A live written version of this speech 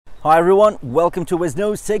Hi everyone, welcome to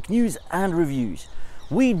WesKnows Tech News and Reviews.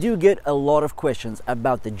 We do get a lot of questions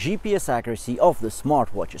about the GPS accuracy of the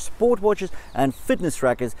smartwatches, sport watches and fitness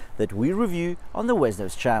trackers that we review on the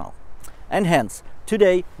WesKnows channel. And hence,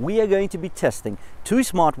 today we are going to be testing two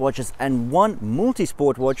smartwatches and one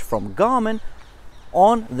multi-sport watch from Garmin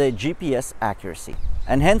on their GPS accuracy.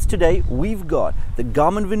 And hence today we've got the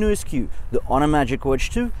Garmin Venu SQ, the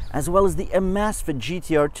MagicWatch 2, as well as the Amazfit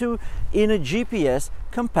GTR2 in a GPS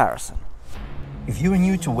comparison. If you are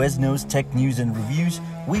new to WesKnows Tech News and Reviews,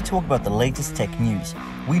 we talk about the latest tech news.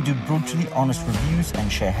 We do brutally honest reviews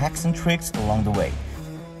and share hacks and tricks along the way.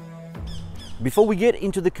 Before we get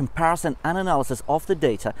into the comparison and analysis of the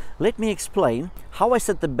data, let me explain how I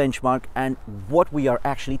set the benchmark and what we are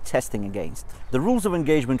actually testing against. The rules of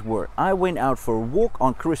engagement were, I went out for a walk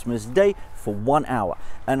on Christmas Day for 1 hour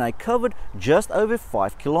and I covered just over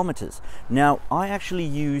 5 kilometers. Now, I actually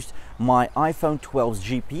used my iPhone 12's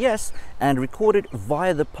GPS and recorded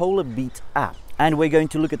via the Polar Beat app. And we're going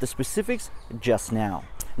to look at the specifics just now.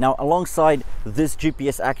 Now, alongside this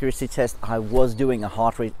GPS accuracy test, I was doing a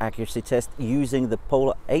heart rate accuracy test using the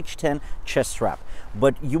Polar H10 chest strap.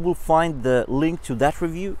 But you will find the link to that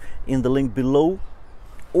review in the link below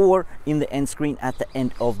or in the end screen at the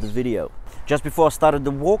end of the video. Just before I started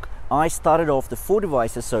the walk, I started off the 4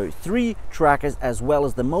 devices, so 3 trackers as well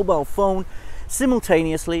as the mobile phone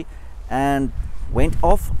simultaneously, and went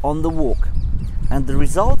off on the walk. And the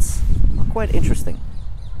results are quite interesting.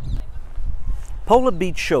 Polar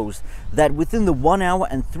Beat shows that within the 1 hour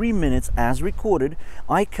and 3 minutes as recorded,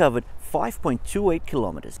 I covered 5.28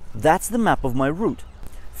 kilometers. That's the map of my route.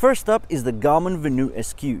 First up is the Garmin Venu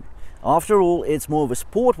SQ. After all, it's more of a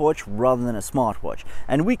sport watch rather than a smartwatch,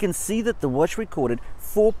 and we can see that the watch recorded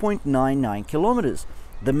 4.99 kilometers.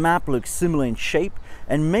 The map looks similar in shape,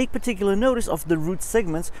 and make particular notice of the route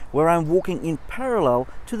segments where I'm walking in parallel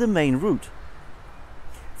to the main route.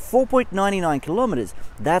 4.99 kilometers,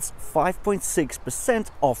 that's 5.6%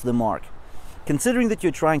 off the mark. Considering that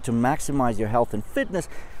you're trying to maximize your health and fitness,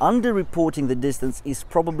 under-reporting the distance is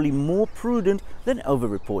probably more prudent than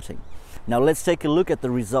over-reporting. Now let's take a look at the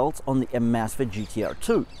results on the Amazfit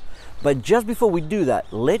GTR2. But just before we do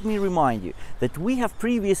that, let me remind you that we have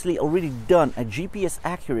previously already done a GPS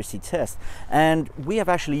accuracy test, and we have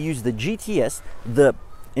actually used the GTS, the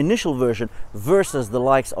initial version, versus the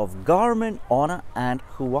likes of Garmin, Honor and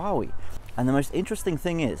Huawei. And the most interesting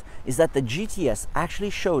thing is that the GTS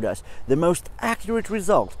actually showed us the most accurate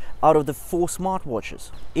result out of the 4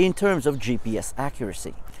 smartwatches in terms of GPS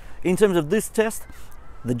accuracy. In terms of this test,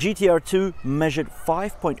 the GTR2 measured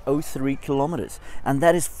 5.03 kilometers, and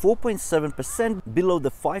that is 4.7% below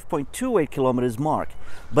the 5.28 kilometers mark,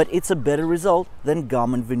 but it's a better result than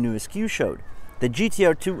Garmin Venu SQ showed. The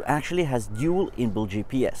GTR2 actually has dual inbuilt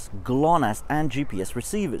GPS, GLONASS and GPS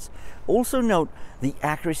receivers. Also note the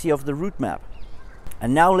accuracy of the route map.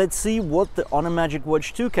 And now let's see what the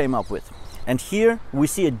MagicWatch 2 came up with. And here we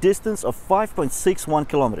see a distance of 5.61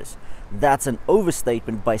 kilometers. That's an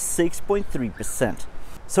overstatement by 6.3%.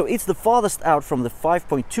 So it's the farthest out from the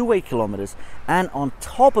 5.28 kilometers, and on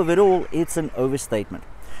top of it all, it's an overstatement.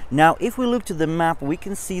 Now, if we look to the map, we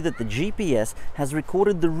can see that the GPS has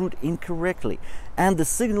recorded the route incorrectly, and the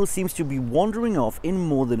signal seems to be wandering off in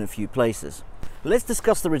more than a few places. Let's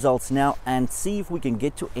discuss the results now and see if we can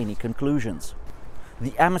get to any conclusions.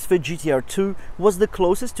 The Amazfit GTR2 was the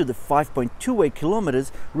closest to the 5.28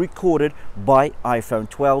 kilometers recorded by iPhone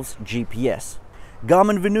 12's GPS.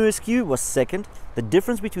 Garmin Venu SQ was second. The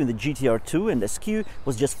difference between the GTR2 and SQ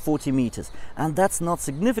was just 40 meters, and that's not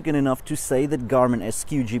significant enough to say that Garmin SQ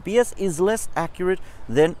GPS is less accurate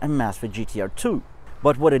than Amazfit GTR2.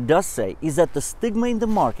 But what it does say is that the stigma in the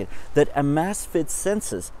market that Amazfit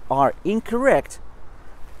sensors are incorrect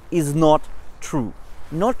is not true.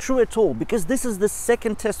 Not true at all, because this is the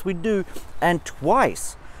second test we do, and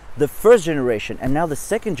twice the first generation and now the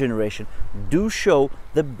second generation do show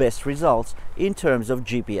the best results in terms of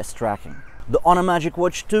GPS tracking. The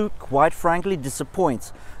MagicWatch 2, quite frankly,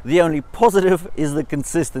 disappoints. The only positive is the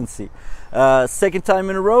consistency. Second time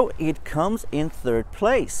in a row, it comes in 3rd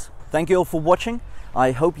place. Thank you all for watching.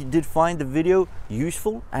 I hope you did find the video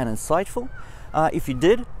useful and insightful. If you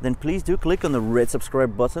did, then please do click on the red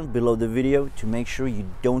subscribe button below the video to make sure you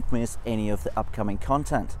don't miss any of the upcoming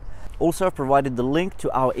content. Also, I've provided the link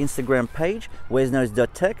to our Instagram page,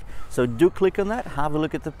 wesknows.tech, so do click on that, have a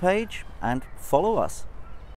look at the page and follow us.